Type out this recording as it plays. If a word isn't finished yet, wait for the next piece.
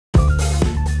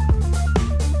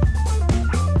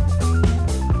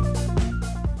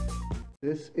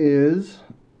This is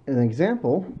an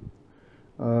example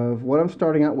of what I'm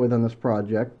starting out with on this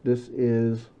project. This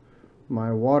is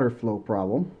my water flow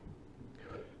problem.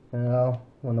 Now,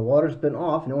 when the water's been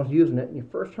off and no one's using it, and you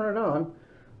first turn it on,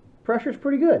 pressure's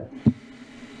pretty good.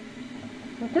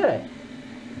 Okay.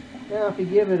 Now, if you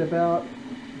give it about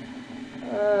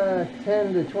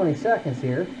 10 to 20 seconds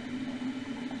here,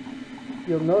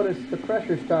 you'll notice the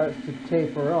pressure starts to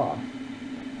taper off.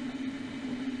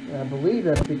 I believe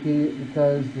that's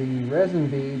because the resin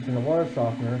beads in the water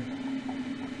softener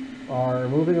are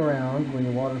moving around when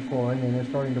the water's flowing, and they're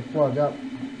starting to plug up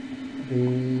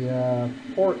the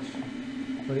ports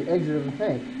for the exit of the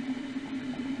tank.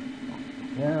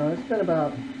 Now, it's been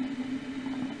about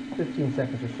 15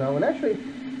 seconds or so, and actually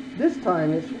this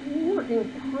time it's working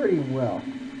pretty well.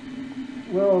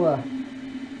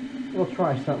 We'll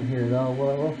try something here though.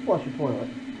 We'll flush the toilet.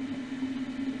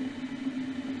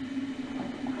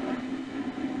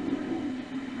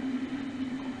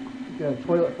 Got a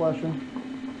toilet flushing,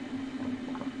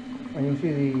 and you can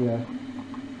see the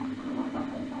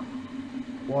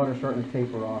water starting to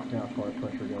taper off now as far as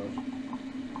pressure goes.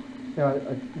 Now,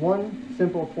 one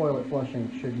simple toilet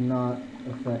flushing should not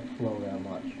affect flow that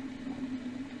much.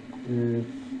 There's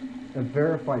a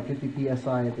verified 50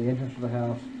 psi at the entrance of the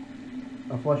house.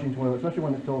 A flushing toilet, especially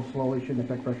when it fills slowly, shouldn't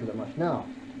affect pressure that much. Now,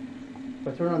 if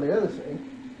I turn on the other sink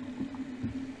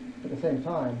at the same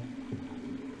time,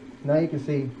 now you can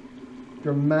see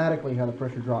dramatically how the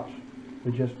pressure drops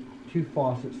with just two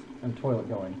faucets and toilet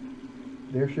going.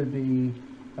 There should be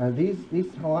these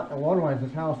water lines in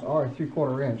this house are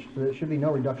 3/4 inch, so there should be no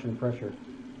reduction in pressure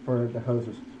for the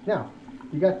hoses. Now,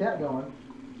 you got that going.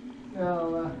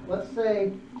 Now, let's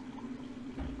say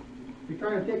you're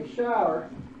trying to take a shower,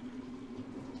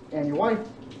 and your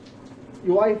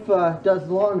wife does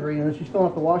the laundry, and then she's filling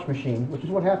up the wash machine, which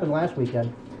is what happened last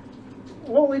weekend.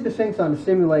 We'll leave the sinks on to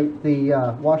simulate the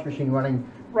wash machine running.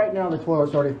 Right now the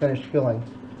toilet's already finished filling.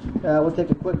 We'll take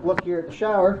a quick look here at the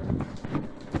shower.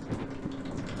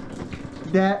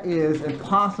 That is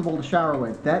impossible to shower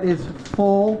with. That is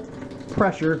full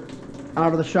pressure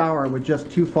out of the shower with just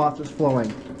two faucets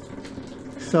flowing.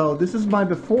 So this is my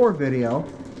before video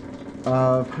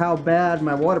of how bad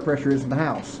my water pressure is in the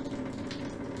house.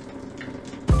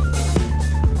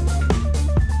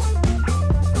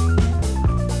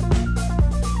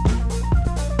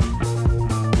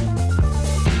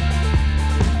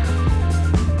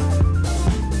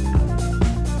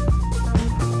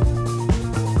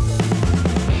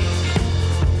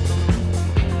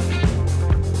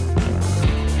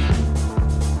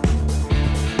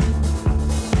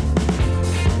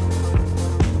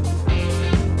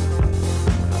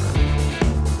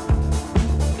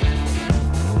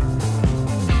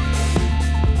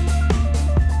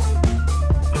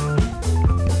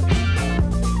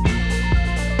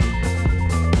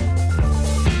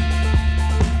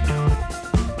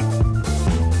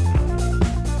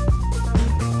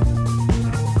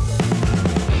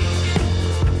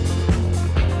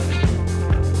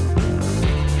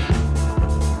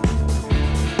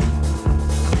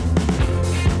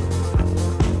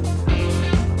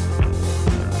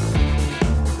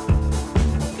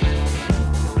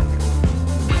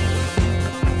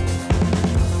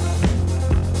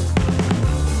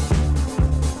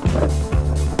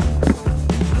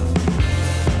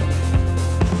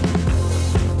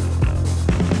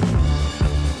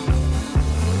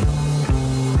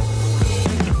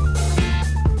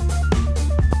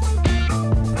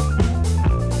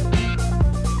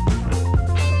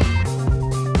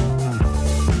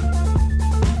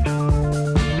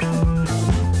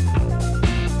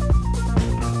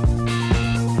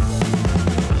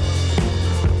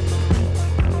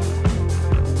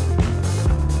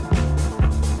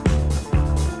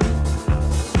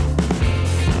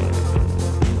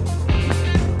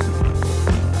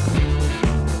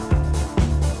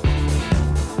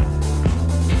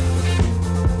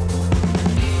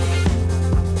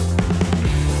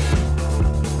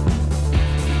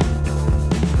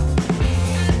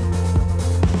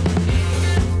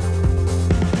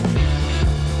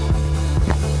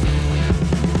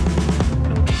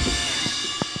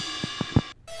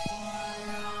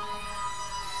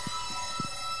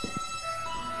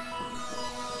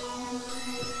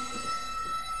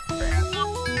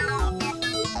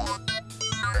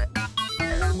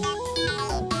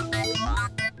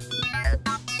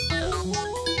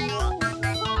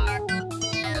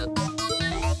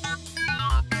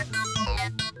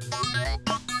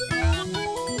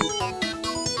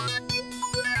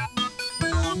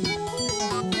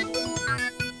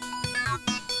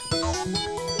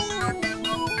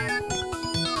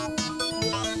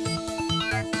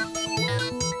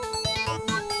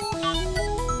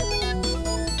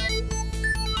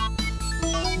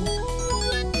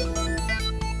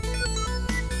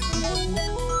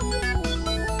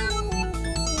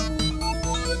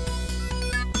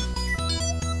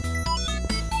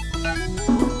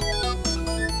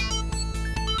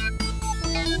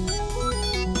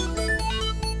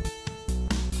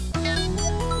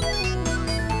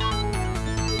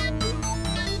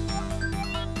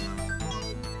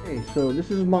 so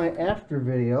this is my after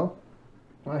video.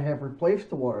 I have replaced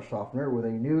the water softener with a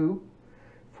new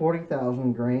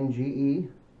 40,000 grain GE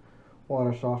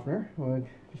water softener. We'll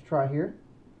just try here.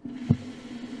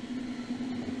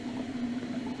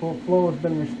 Full flow has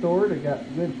been restored. It got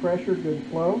good pressure, good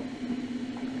flow.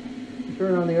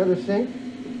 Turn on the other sink.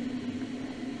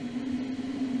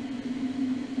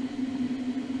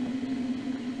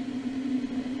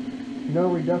 No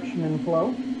reduction in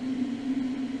flow.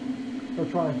 We'll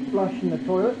try flushing the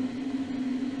toilet.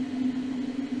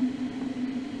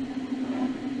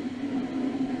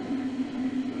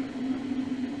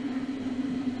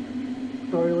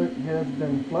 Toilet has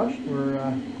been flushed. We're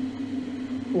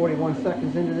 41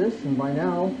 seconds into this, and by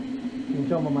now you can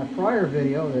tell by my prior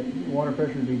video that water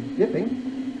pressure would be dipping.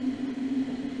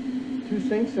 Two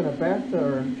sinks and a bath,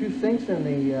 or 2 sinks and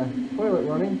the toilet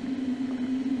running.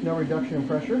 No reduction in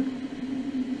pressure.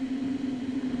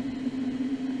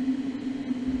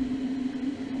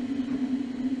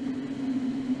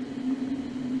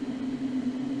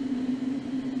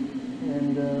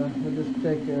 And we'll just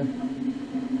take a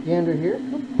gander here.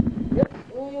 Yep,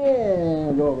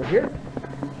 and go over here.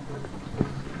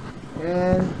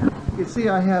 And you can see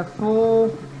I have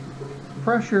full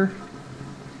pressure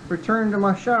returned to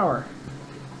my shower,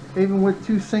 even with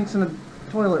 2 sinks and a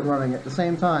toilet running at the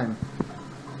same time.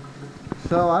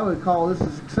 So I would call this a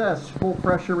success, full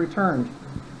pressure returned.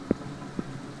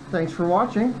 Thanks for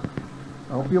watching.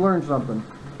 I hope you learned something.